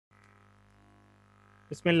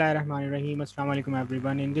Bismillahirrahmanirrahim. Assalamu alaikum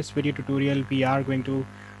everyone. In this video tutorial, we are going to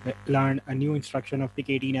learn a new instruction of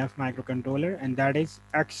PIC18F microcontroller, and that is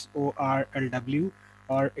XORLW,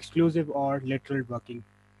 or exclusive or literal working,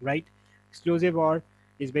 right? Exclusive or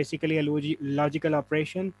is basically a logical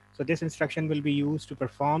operation. So this instruction will be used to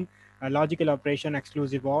perform a logical operation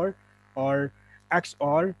exclusive or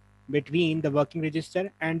XOR between the working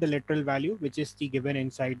register and the literal value, which is the given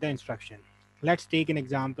inside the instruction. Let's take an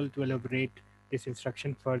example to elaborate this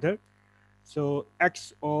instruction further. So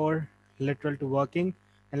X or literal to working,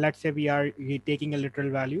 and let's say we are taking a literal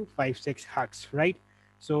value 56 hex, right?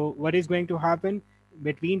 So what is going to happen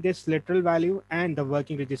between this literal value and the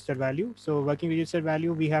working register value? So working register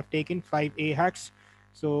value we have taken 5A hex.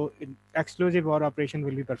 So exclusive OR operation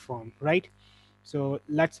will be performed, right? So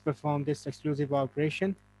let's perform this exclusive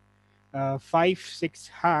operation. 56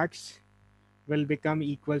 hex will become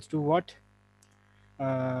equals to what?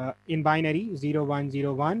 In binary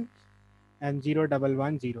 0101 and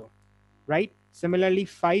 0110, right? Similarly,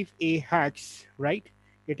 5A hex, right?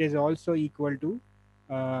 It is also equal to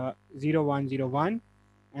 0101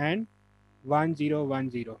 and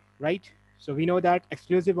 1010, right? So we know that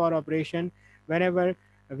exclusive OR operation, whenever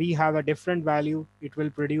we have a different value, it will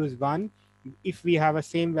produce 1. If we have a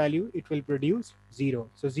same value, it will produce 0.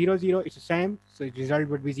 So 00, it's the same, so result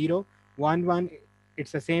would be 0. 11,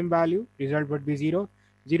 it's the same value, result would be 0.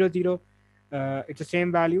 00, it's the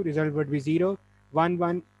same value, result would be 0.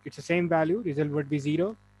 11, it's the same value, result would be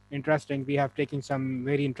 0. Interesting, we have taken some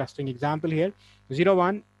very interesting example here.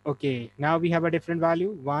 01, okay, now we have a different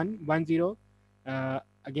value, 110.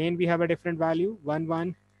 Again we have a different value,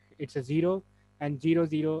 11, it's a 0, and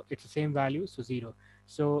 00, it's the same value, so 0.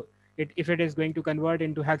 So if it is going to convert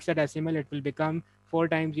into hexadecimal, it will become 4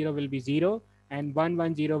 times 0 will be 0, and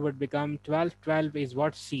 110 would become 12. 12 is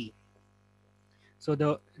what? C. So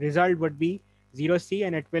the result would be 0C,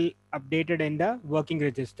 and it will updated in the working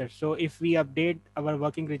register. So if we update our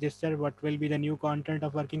working register, what will be the new content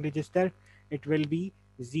of working register? It will be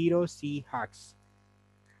 0C hex.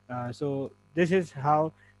 So this is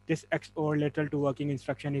how this XOR literal to working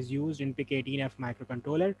instruction is used in PIC18F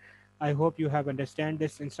microcontroller. I hope you have understand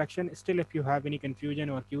this instruction. Still, if you have any confusion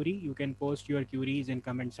or query, you can post your queries in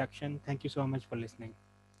comment section. Thank you so much for listening.